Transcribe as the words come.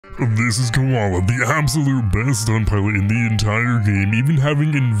This is Koala, the absolute best stunt pilot in the entire game, even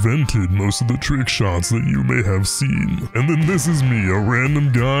having invented most of the trick shots that you may have seen. And then this is me, a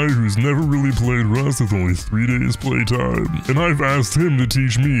random guy who's never really played Rust with only 3 days playtime. And I've asked him to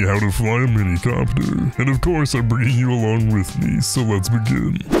teach me how to fly a minicopter. And of course I'm bringing you along with me, so let's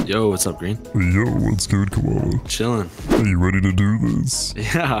begin. Yo, what's up, Green? Yo, what's good, Koala? Chillin'. Are you ready to do this?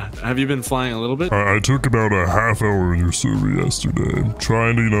 Yeah, have you been flying a little bit? I took about a half hour in your server yesterday,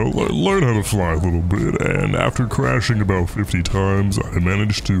 trying to, learn how to fly a little bit, and after crashing about 50 times, I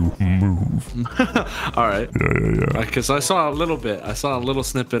managed to move. Alright. Yeah. Because I saw a little bit. I saw a little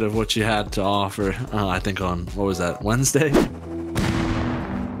snippet of what you had to offer, I think on, what was that, Wednesday?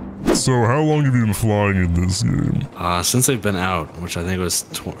 So how long have you been flying in this game? Since they've been out, which I think was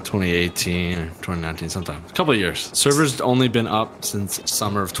 2018 or 2019 sometime. A couple of years. Server's only been up since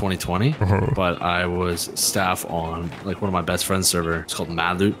summer of 2020, but I was staff on like one of my best friend's server. It's called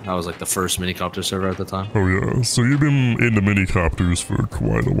Mad Loot. That was like the first Minicopter server at the time. Oh yeah, so you've been into minicopters for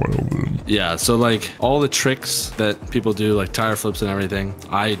quite a while then. Yeah, so like all the tricks that people do, like tire flips and everything,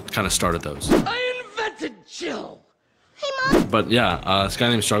 I kind of started those. I invented Jill! But yeah, this guy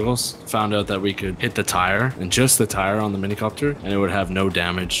named Struggles found out that we could hit the tire, and just the tire on the minicopter, and it would have no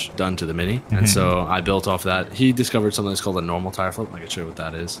damage done to the mini. And so I built off that. He discovered something that's called a normal tire flip. I can show you what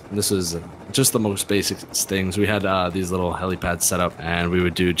that is. And this is just the most basic things. We had these little helipads set up, and we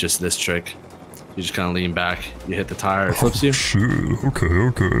would do just this trick. You just kind of lean back, you hit the tire, it flips you. Shit, okay,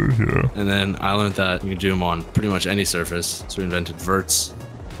 yeah. And then I learned that you can do them on pretty much any surface. So we invented verts.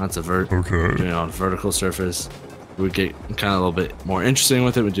 That's a vert. Okay. Doing it on a vertical surface. We would get kind of a little bit more interesting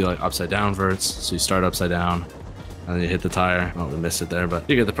with it. We'd do like upside down verts. So you start upside down and then you hit the tire. Oh, we missed it there, but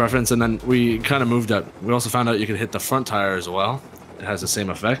you get the preference. And then we kind of moved up. We also found out you could hit the front tire as well. It has the same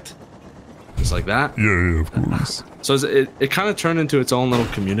effect. Just like that. Yeah, of course. So it kind of turned into its own little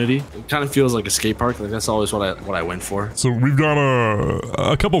community. It kind of feels like a skate park. Like that's always what I went for. So we've got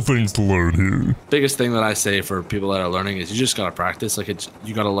a couple things to learn here. Biggest thing that I say for people that are learning is you just gotta practice. Like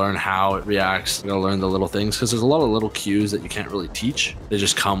you gotta learn how it reacts. You gotta learn the little things because there's a lot of little cues that you can't really teach. They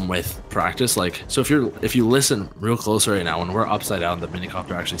just come with practice. Like so if you listen real close right now, when we're upside down, the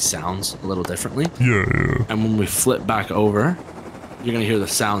minicopter actually sounds a little differently. Yeah. And when we flip back over, you're gonna hear the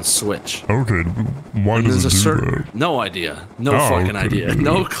sound switch. Okay, why does it do that? No idea. No fucking idea.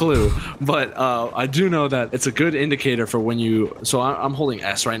 No clue. But I do know that it's a good indicator for when you... So I'm holding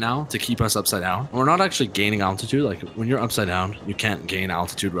S right now to keep us upside down. We're not actually gaining altitude. Like when you're upside down, you can't gain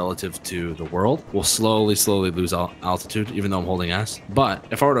altitude relative to the world. We'll slowly lose altitude, even though I'm holding S. But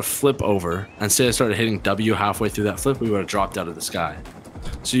if I were to flip over and say I started hitting W halfway through that flip, we would have dropped out of the sky.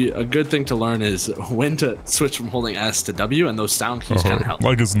 So a good thing to learn is when to switch from holding S to W, and those sound cues kind of help.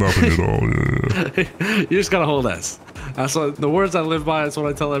 Like it's nothing at all, yeah. You just gotta hold S. That's what the words I live by. That's what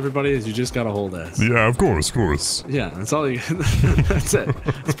I tell everybody is you just gotta hold S. Yeah, of course. Yeah, that's all you. That's it.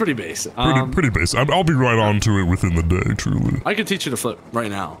 It's pretty basic. Pretty basic. I'll be right on to it within the day, truly. I can teach you to flip right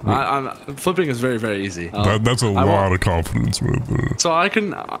now. Flipping is very, very easy. That's a lot of confidence with it. So I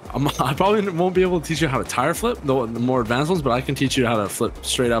probably won't be able to teach you how to tire flip, the more advanced ones, but I can teach you how to flip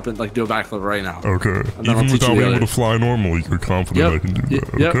straight up and like do a backflip right now. Okay. Even without being able to fly normally, you're confident I can do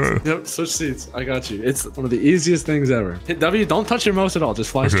that. Okay. Yep. Switch seats. I got you. It's one of the easiest things ever. Hit W. Don't touch your mouse at all.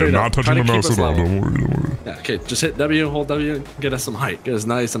 Just fly straight up. Not touching the mouse at all. Don't worry. Yeah. Okay. Just hit W. Hold W. And get us some height. Get us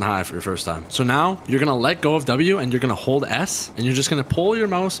nice and high for your first time. So now you're gonna let go of W and you're gonna hold S and you're just gonna pull your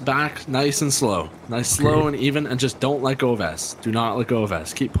mouse back nice and slow, slow and even, and just don't let go of S. Do not let go of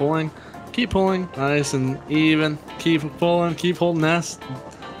S. Keep pulling. Keep pulling. Nice and even. Keep pulling. Keep holding S.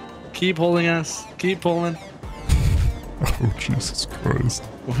 Keep holding S. Keep pulling. Oh, Jesus Christ.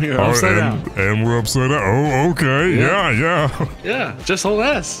 We're upside down. And we're upside down. Oh, okay. Yeah. Yeah, just hold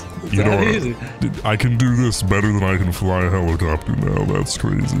S. It's you know, easy. I can do this better than I can fly a helicopter now. That's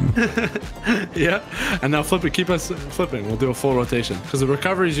crazy. Yeah. And now flip it. Keep us flipping. We'll do a full rotation. Because the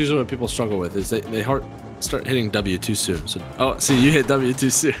recovery is usually what people struggle with is they start hitting W too soon. So, see, you hit W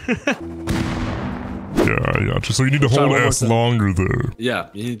too soon. Yeah, I gotcha. So you need to hold S longer there. Yeah,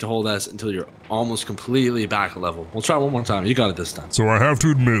 you need to hold S until you're almost completely back level. We'll try one more time. You got it this time. So I have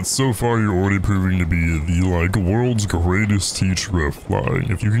to admit, so far you're already proving to be the world's greatest teacher at flying.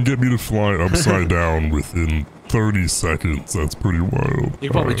 If you can get me to fly upside down within 30 seconds, that's pretty wild. You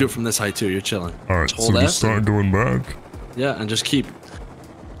can probably do it from this height too. You're chilling. All right, so just start going back. Yeah, and just keep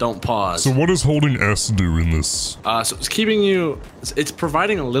Don't pause. So what does holding S do in this? So it's keeping you, it's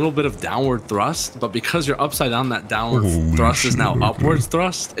providing a little bit of downward thrust, but because you're upside down, that downward thrust is now upwards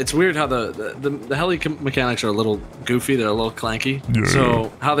thrust. It's weird how the heli mechanics are a little goofy. They're a little clanky. Yeah.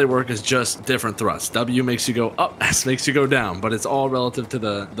 So how they work is just different thrusts. W makes you go up, S makes you go down, but it's all relative to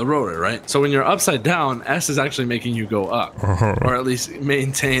the rotor, right? So when you're upside down, S is actually making you go up, or at least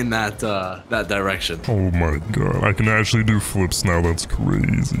maintain that that direction. Oh my god, I can actually do flips now. That's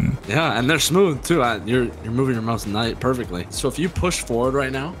crazy. Yeah, and they're smooth too. You're moving your mouse perfectly. So if you push forward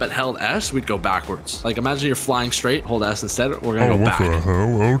right now, but held S, we'd go backwards. Like imagine you're flying straight, hold S instead. We're gonna go back. Oh,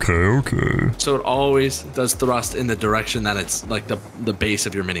 what the hell? Okay. So it always does thrust in the direction that it's like the base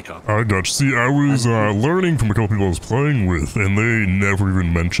of your minicopter. I got you. See, I was learning from a couple people I was playing with, and they never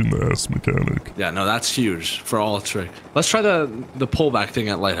even mentioned the S mechanic. Yeah, no, that's huge for all trick. Let's try the pullback thing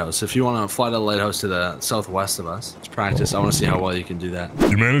at lighthouse. If you want to fly to the lighthouse to the southwest of us, let's practice. I want to see how well you can do that.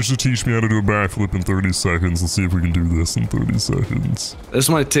 You managed to teach me how to do a backflip in 30 seconds. Let's see if we can do this in 30 seconds. This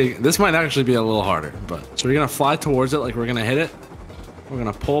might actually be a little harder, but so we're gonna fly towards it like we're gonna hit it. We're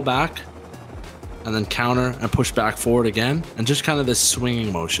gonna pull back and then counter and push back forward again, and just kind of this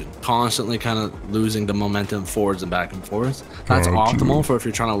swinging motion, constantly kind of losing the momentum forwards and back and forwards. That's optimal for if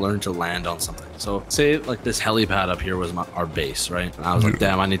you're trying to learn to land on something. So say like this helipad up here was our base, right? And I was like,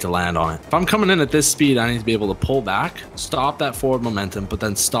 damn, I need to land on it. If I'm coming in at this speed, I need to be able to pull back, stop that forward momentum, but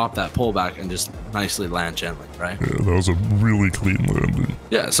then stop that pullback and just nicely land gently, right? Yeah, that was a really clean landing.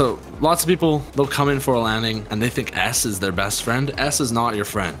 Yeah, so lots of people, they'll come in for a landing and they think S is their best friend. S is not your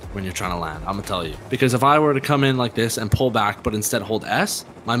friend when you're trying to land, I'm gonna tell you. Because if I were to come in like this and pull back, but instead hold S,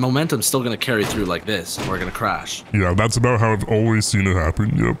 my momentum's still gonna carry through like this, and we're gonna crash. Yeah, that's about how I've always seen it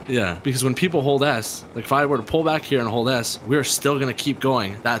happen, yep. Yeah, because when people hold S, like if I were to pull back here and hold S, we're still gonna keep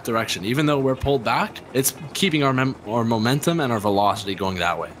going that direction. Even though we're pulled back, it's keeping our momentum and our velocity going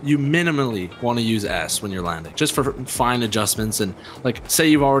that way. You minimally wanna use S when you're landing, just for fine adjustments. And like, say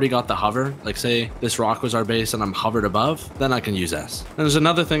you've already got the hover, like say this rock was our base and I'm hovered above, then I can use S. And there's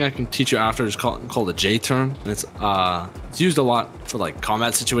another thing I can teach you after, it's called a J turn. And it's used a lot for like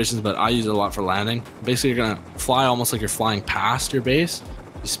combat situations, but I use it a lot for landing. Basically, you're gonna fly almost like you're flying past your base.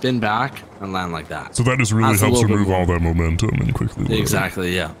 You spin back and land like that. So that just really helps remove all that momentum and quickly land.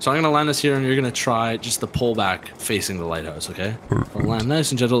 Exactly, yeah. So I'm gonna land this here, and you're gonna try just the pullback facing the lighthouse, okay? Perfect. I'll land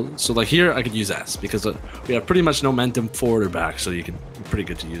nice and gentle. So like here, I could use S because we have pretty much no momentum forward or back, so you can be pretty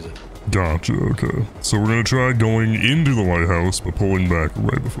good to use it. Gotcha, okay. So we're gonna try going into the lighthouse, but pulling back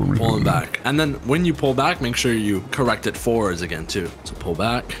right before we pulling back. And then when you pull back, make sure you correct it forwards again too. So pull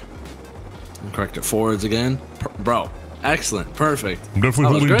back and correct it forwards again. Bro, excellent, perfect. I'm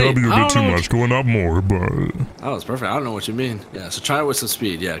definitely holding W a bit too much, going up more, but... That was perfect, I don't know what you mean. Yeah, so try it with some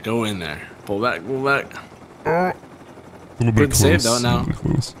speed. Yeah, go in there. Pull back, pull back. A little bit close. Save though now.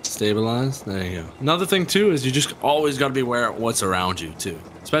 Stabilize. There you go. Another thing too is you just always got to be aware of what's around you too.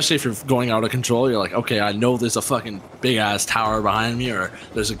 Especially if you're going out of control, you're like, okay, I know there's a fucking big ass tower behind me, or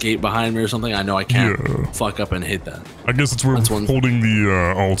there's a gate behind me or something. I know I can't fuck up and hit that. I guess it's where holding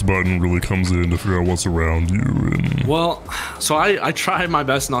the alt button really comes in to figure out what's around you. And... Well, so I try my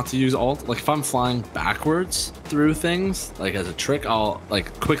best not to use alt. Like if I'm flying backwards through things, like as a trick, I'll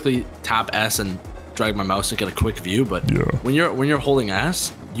like quickly tap S and drag my mouse to get a quick view. But when you're holding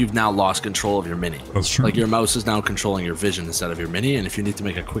S, you've now lost control of your mini. That's true. Like your mouse is now controlling your vision instead of your mini, and if you need to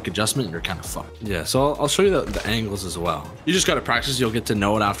make a quick adjustment, you're kind of fucked. Yeah, so I'll show you the angles as well. You just got to practice, you'll get to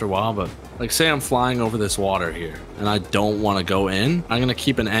know it after a while, but like say I'm flying over this water here, and I don't want to go in, I'm going to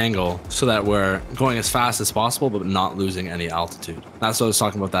keep an angle so that we're going as fast as possible, but not losing any altitude. That's what I was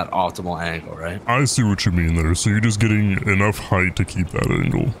talking about, that optimal angle, right? I see what you mean there. So you're just getting enough height to keep that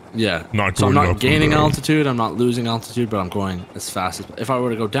angle. Yeah. Not going so I'm not up gaining altitude, I'm not losing altitude, but I'm going as fast as... If I were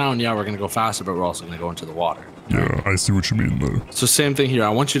to go down, yeah, we're going to go faster, but we're also going to go into the water. Yeah, I see what you mean there. So same thing here. I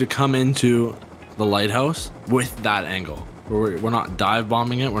want you to come into the lighthouse with that angle. We're not dive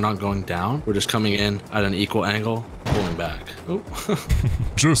bombing it. We're not going down. We're just coming in at an equal angle, pulling back. Oh.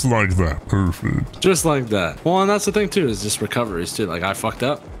 Just like that. Perfect. Just like that. Well, and that's the thing too, is just recoveries too. Like I fucked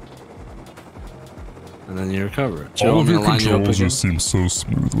up, and then you recover. All of your controls just seem so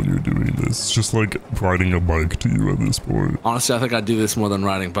smooth when you're doing this. It's just like riding a bike to you at this point. Honestly, I think I do this more than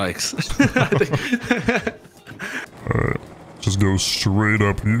riding bikes. Alright, just go straight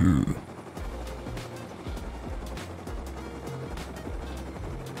up here.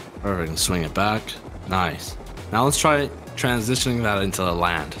 Perfect, and swing it back. Nice. Now let's try transitioning that into the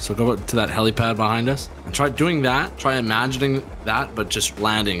land. So go to that helipad behind us and try doing that. Try imagining that, but just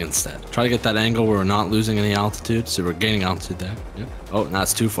landing instead. Try to get that angle where we're not losing any altitude. So we're gaining altitude there. Yep. Oh,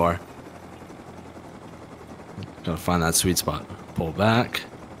 that's too far. Gotta find that sweet spot. Pull back.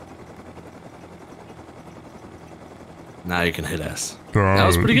 Now you can hit S. That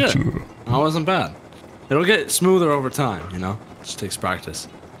was pretty good. That wasn't bad. It'll get smoother over time, you know? It just takes practice.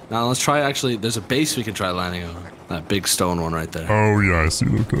 Now let's try actually, there's a base we can try landing on. That big stone one right there. Oh yeah, I see.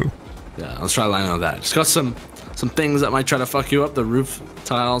 Okay. Yeah, let's try landing on that. Just got some things that might try to fuck you up. The roof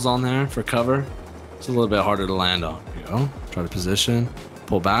tiles on there for cover. It's a little bit harder to land on. Here you go. Try to position.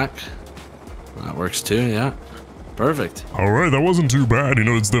 Pull back. That works too, yeah. Perfect. Alright, that wasn't too bad. You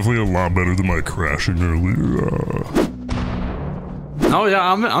know, it's definitely a lot better than my crashing earlier. Oh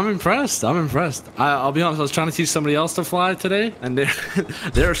yeah, I'm impressed. I'm impressed. I'll be honest. I was trying to teach somebody else to fly today, and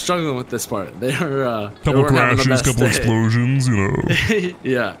they're struggling with this part. Couple crashes, couple explosions, you know.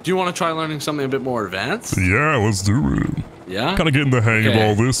 Yeah. Do you want to try learning something a bit more advanced? Yeah, let's do it. Yeah. Kind of getting the hang of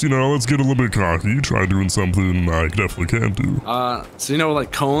all this, you know. Let's get a little bit cocky. Try doing something I definitely can't do. So you know,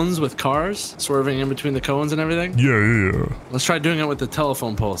 like cones with cars, swerving in between the cones and everything. Yeah. Let's try doing it with the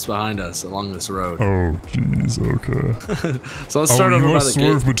telephone posts behind us along this road. Oh, jeez. Okay. So let's start over by the gate. You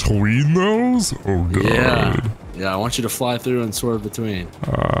want to swerve between those? Oh god. Yeah. I want you to fly through and swerve between.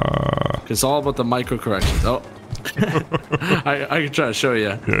 It's all about the micro corrections. Oh. I can try to show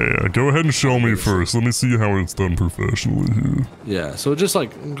you. Yeah. Go ahead and show me first. Let me see how it's done professionally here. Yeah, so just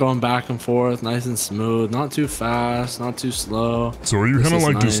like going back and forth, nice and smooth, not too fast, not too slow. So are you kind of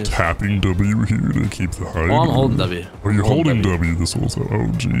like just tapping W here to keep the height? Oh, I'm holding W. Are you holding W this whole time? Oh,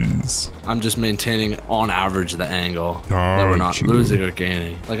 jeez. I'm just maintaining on average the angle that we're not losing or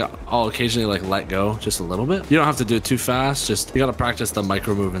gaining. Like I'll occasionally like let go just a little bit. You don't have to do it too fast. Just you got to practice the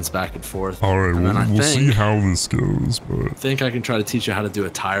micro movements back and forth. All right, we'll see how this goes, but I think I can try to teach you how to do a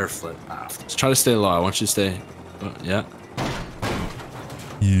tire flip after. Just try to stay low. I want you to stay. Yeah.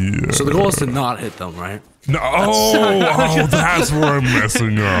 So the goal is to not hit them, right? No. Oh, that's where I'm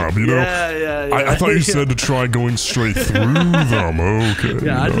messing up. You know. Yeah. I thought you said to try going straight through them. Okay.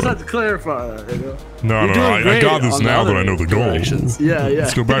 Yeah, I just had to clarify that. You know? No, I got this now that I know the goal. Yeah.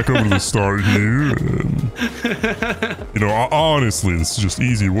 Let's go back over to the start here. And, you know, honestly, this is just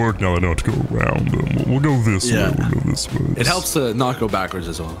easy work now that I know how to go around them. We'll go this way. We'll go this way. It helps to not go backwards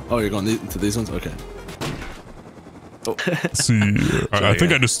as well. Oh, you're going to these ones? Okay. Oh. See, I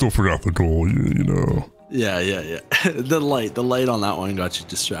think I just still forgot the goal, you know. Yeah. The light on that one got you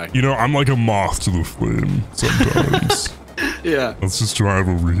distracted. You know, I'm like a moth to the flame sometimes. Yeah. Let's just drive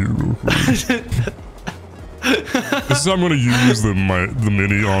over here real quick. This is how I'm gonna use the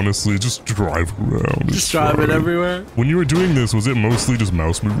Mini, honestly. Just drive around. Just drive it everywhere. When you were doing this, was it mostly just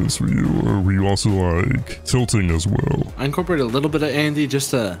mouse movements for you, or were you also like tilting as well? I incorporated a little bit of Andy just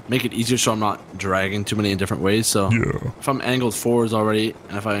to make it easier so I'm not dragging too many in different ways. So if I'm angled forwards already,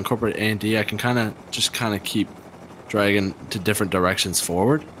 and if I incorporate Andy, I can kind of keep dragging to different directions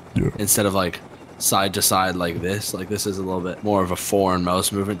forward instead of like side to side like this. Like this is a little bit more of a foreign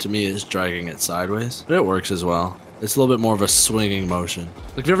mouse movement to me, is dragging it sideways, but it works as well. It's a little bit more of a swinging motion.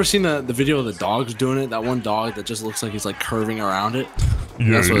 Like, have you ever seen the video of the dogs doing it? That one dog that just looks like he's like curving around it.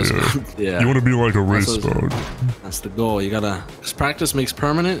 Yeah. You want to be like a race dog. That's the goal. You gotta, because practice makes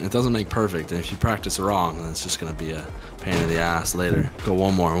permanent. It doesn't make perfect. And if you practice wrong, then it's just gonna be a pain in the ass later. Go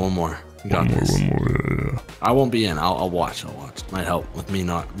one more. You got this. One more. Yeah. I won't be in. I'll watch. Might help with me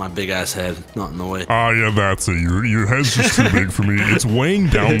not, my big ass head not in the way. Yeah, that's it. Your head's just too big for me. It's weighing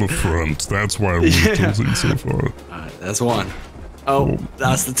down the front. That's why we're tilting so far. Alright, that's one. Oh,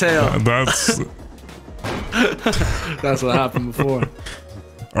 that's the tail. That's that's what happened before.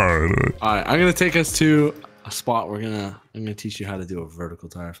 Alright, I'm gonna take us to a spot where I'm gonna teach you how to do a vertical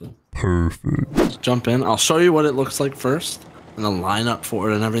tire flip. Perfect. Just jump in. I'll show you what it looks like first, and then line up for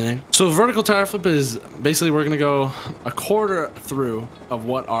it and everything. So vertical tire flip is basically we're gonna go a quarter through of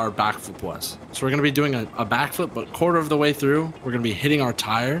what our backflip was. So we're gonna be doing a backflip, but quarter of the way through, we're gonna be hitting our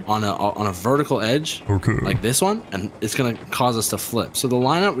tire on a vertical edge, like this one, and it's gonna cause us to flip. So the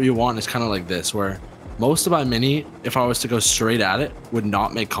lineup you want is kind of like this, where most of my Mini, if I was to go straight at it, would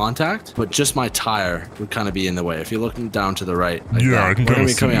not make contact, but just my tire would kind of be in the way. If you're looking down to the right, like that, I can we're gonna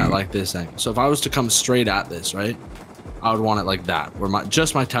be coming out like this angle. So if I was to come straight at this, right, I would want it like that, where my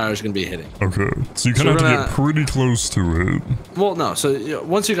tire is going to be hitting. Okay, so you kind of have to get pretty close to it. Well, no, so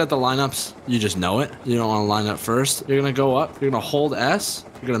once you got the lineups, you just know it. You don't want to line up first. You're going to go up, you're going to hold S,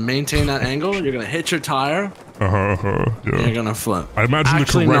 you're going to maintain that angle, you're going to hit your tire, yeah. And you're going to flip. I imagine the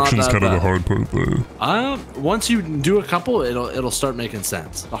correction's kind of the hard part though. Once you do a couple, it'll start making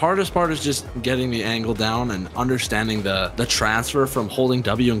sense. The hardest part is just getting the angle down and understanding the transfer from holding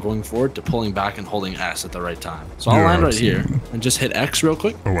W and going forward to pulling back and holding S at the right time. So I'll land right here and just hit X real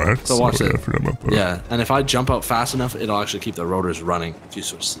quick. Oh, X? So watch it. I forgot about that. Yeah, and if I jump out fast enough, it'll actually keep the rotors running if you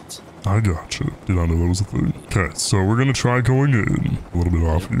switch seats. I gotcha. Did not know that was a thing. Okay, so we're gonna try going in. A little bit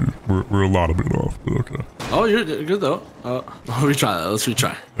off here. We're a lot of bit off, but okay. Oh, you're good though. Retry that. Let's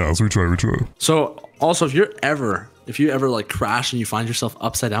retry. Yeah, let's retry. So also, if you ever like crash and you find yourself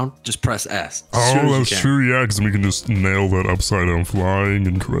upside down, just press S. Oh, that's true. Yeah, because we can just nail that upside down flying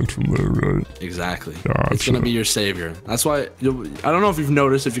and correct from there, right? Exactly. Gotcha. It's gonna be your savior. That's why I don't know if you've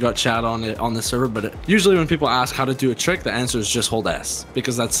noticed if you got chat on it on this server, but usually when people ask how to do a trick, the answer is just hold S,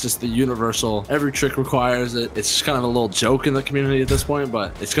 because that's just the universal. Every trick requires it. It's just kind of a little joke in the community at this point,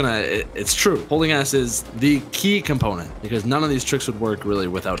 but it's true. Holding S is the key component because none of these tricks would work really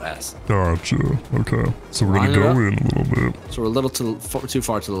without S. Gotcha. Okay. So we're gonna go in a little bit. So we're a little too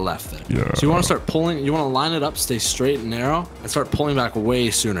far to the left there. Yeah. So you want to start pulling. You want to line it up, stay straight and narrow, and start pulling back way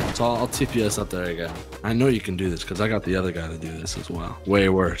sooner. So I'll TPS up there again. I know you can do this because I got the other guy to do this as well. Way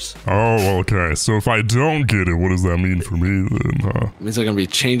worse. Oh, okay. So if I don't get it, what does that mean for me then, huh? It means I'm gonna be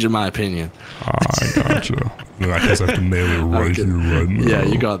changing my opinion. I gotcha. Then I just have to nail it right here, right now. Yeah,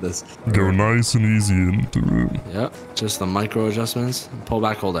 you got this. Go nice and easy into it. Yep. Just the micro adjustments. Pull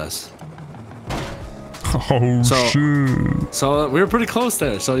back, hold S. Oh, shit. So we were pretty close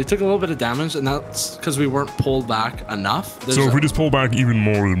there. So you took a little bit of damage, and that's because we weren't pulled back enough. So if we just pull back even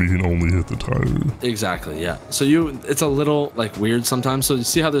more, then we can only hit the tire. Exactly, yeah. So it's a little like weird sometimes. So you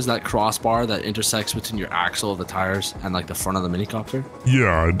see how there's that crossbar that intersects between your axle of the tires and like the front of the minicopter?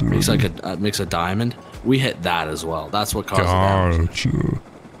 Yeah, I do. Makes a diamond. We hit that as well. That's what caused the damage. Gotcha.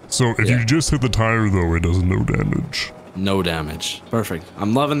 So if you just hit the tire though, it does no damage. No damage. Perfect.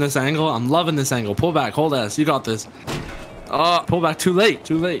 I'm loving this angle. Pull back. Hold S. You got this. Oh, pull back. Too late.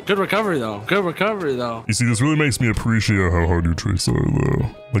 Good recovery, though. You see, this really makes me appreciate how hard your tricks are, though.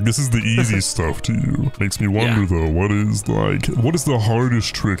 Like, this is the easy stuff to you. Makes me wonder, though, what is the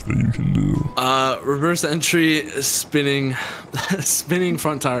hardest trick that you can do? Reverse entry, spinning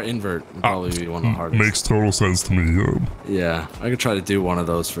front tire invert would probably be one of the hardest. Makes total sense to me, yeah. I could try to do one of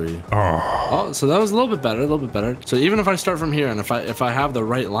those for you. Oh, so that was a little bit better. So even if I start from here, and if I have the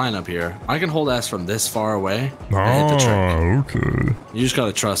right line up here, I can hold S from this far away and hit the trick. Okay. You just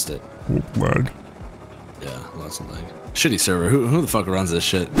gotta trust it. Lag. Yeah, lots of lag. Shitty server. Who the fuck runs this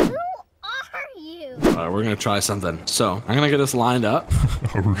shit? Who are you? Alright, we're gonna try something. So I'm gonna get us lined up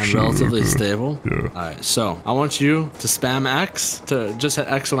and relatively stable. Yeah. Alright, so I want you to spam X to just hit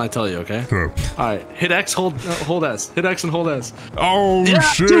X when I tell you, okay? Okay. Alright, hit X, hold S. Hit X and hold S. Oh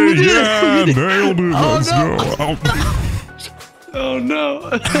shit! Dude, yeah, nailed it. Let's go. Oh no!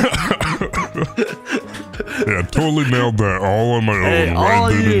 Yeah, totally nailed that all on my own. Hey, right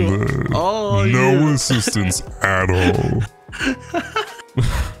then and there. No assistance at all.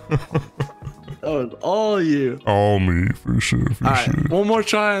 That was all you. All me, for sure, for sure. One more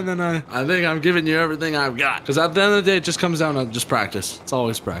try, and then I think I'm giving you everything I've got. Because at the end of the day, it just comes down to just practice. It's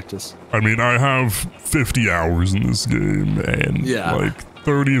always practice. I mean, I have 50 hours in this game, and like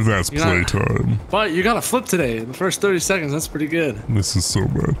 30 of that's playtime. But you got a flip today in the first 30 seconds. That's pretty good. This is so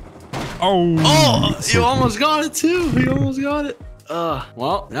bad. Oh, you almost got it too. You almost got it.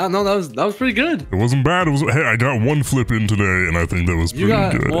 Well, yeah, no, that was pretty good. It wasn't bad. Hey, I got one flip in today, and I think that was pretty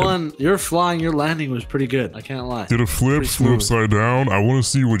good. One. Your landing was pretty good. I can't lie. Did a flip upside down. I want to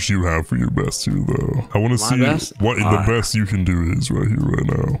see what you have for your best here, though. I want to see what the best you can do is right here, right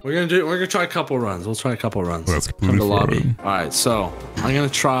now. We're gonna try a couple runs. We'll try a couple runs. That's completely fine. Lobby. All right, so I'm gonna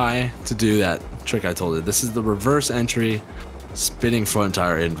try to do that trick I told you. This is the reverse entry, spinning front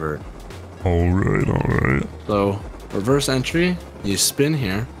tire invert. All right. So reverse entry. You spin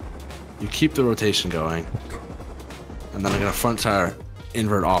here, you keep the rotation going, and then I'm gonna front tire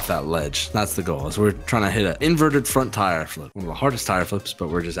invert off that ledge. That's the goal. So we're trying to hit an inverted front tire flip. One of the hardest tire flips, but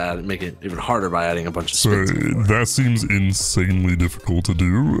we're just making it even harder by adding a bunch of spins. That seems insanely difficult to do,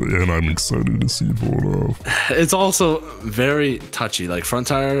 and I'm excited to see you pull it off. It's also very touchy. Like the front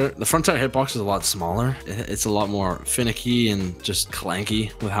tire hitbox is a lot smaller. It's a lot more finicky and just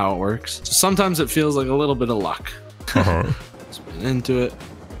clanky with how it works. So sometimes it feels like a little bit of luck. Spin into it.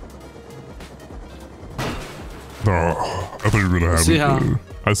 Oh, I thought you were gonna have it.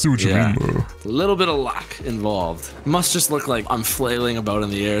 I see what you mean, though. A little bit of luck involved. It must just look like I'm flailing about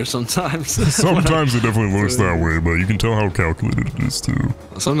in the air sometimes. Sometimes it definitely looks that way, but you can tell how calculated it is too.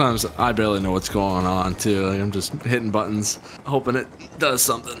 Sometimes I barely know what's going on too. Like I'm just hitting buttons, hoping it does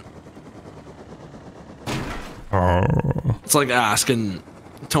something. It's like asking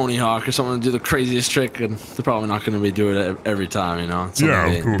Tony Hawk or someone to do the craziest trick, and they're probably not going to be doing it every time, you know.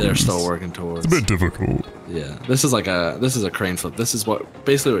 They're still working towards. It's a bit difficult. Yeah, this is a crane flip. This is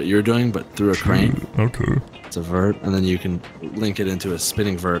basically what you're doing, but through a crane. Okay. It's a vert, and then you can link it into a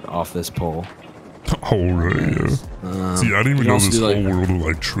spinning vert off this pole. Alright, yeah. See, I didn't even know this whole like, world of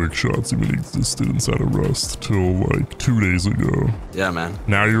like trick shots even existed inside of Rust till like 2 days ago. Yeah, man.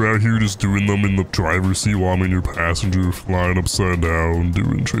 Now you're out here just doing them in the driver's seat while I'm in your passenger, flying upside down,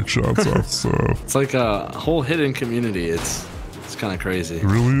 doing trick shots off stuff. It's like a whole hidden community. It's kind of crazy. It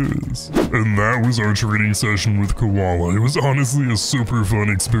really is. And that was our training session with Koala. It was honestly a super fun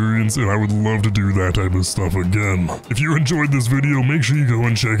experience, and I would love to do that type of stuff again. If you enjoyed this video, make sure you go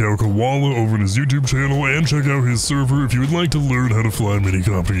and check out Koala over on his YouTube channel and check out his server if you would like to learn how to fly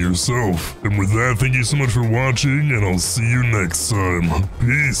Minicopter yourself. And with that, thank you so much for watching, and I'll see you next time.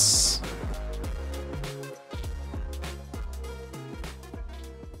 Peace.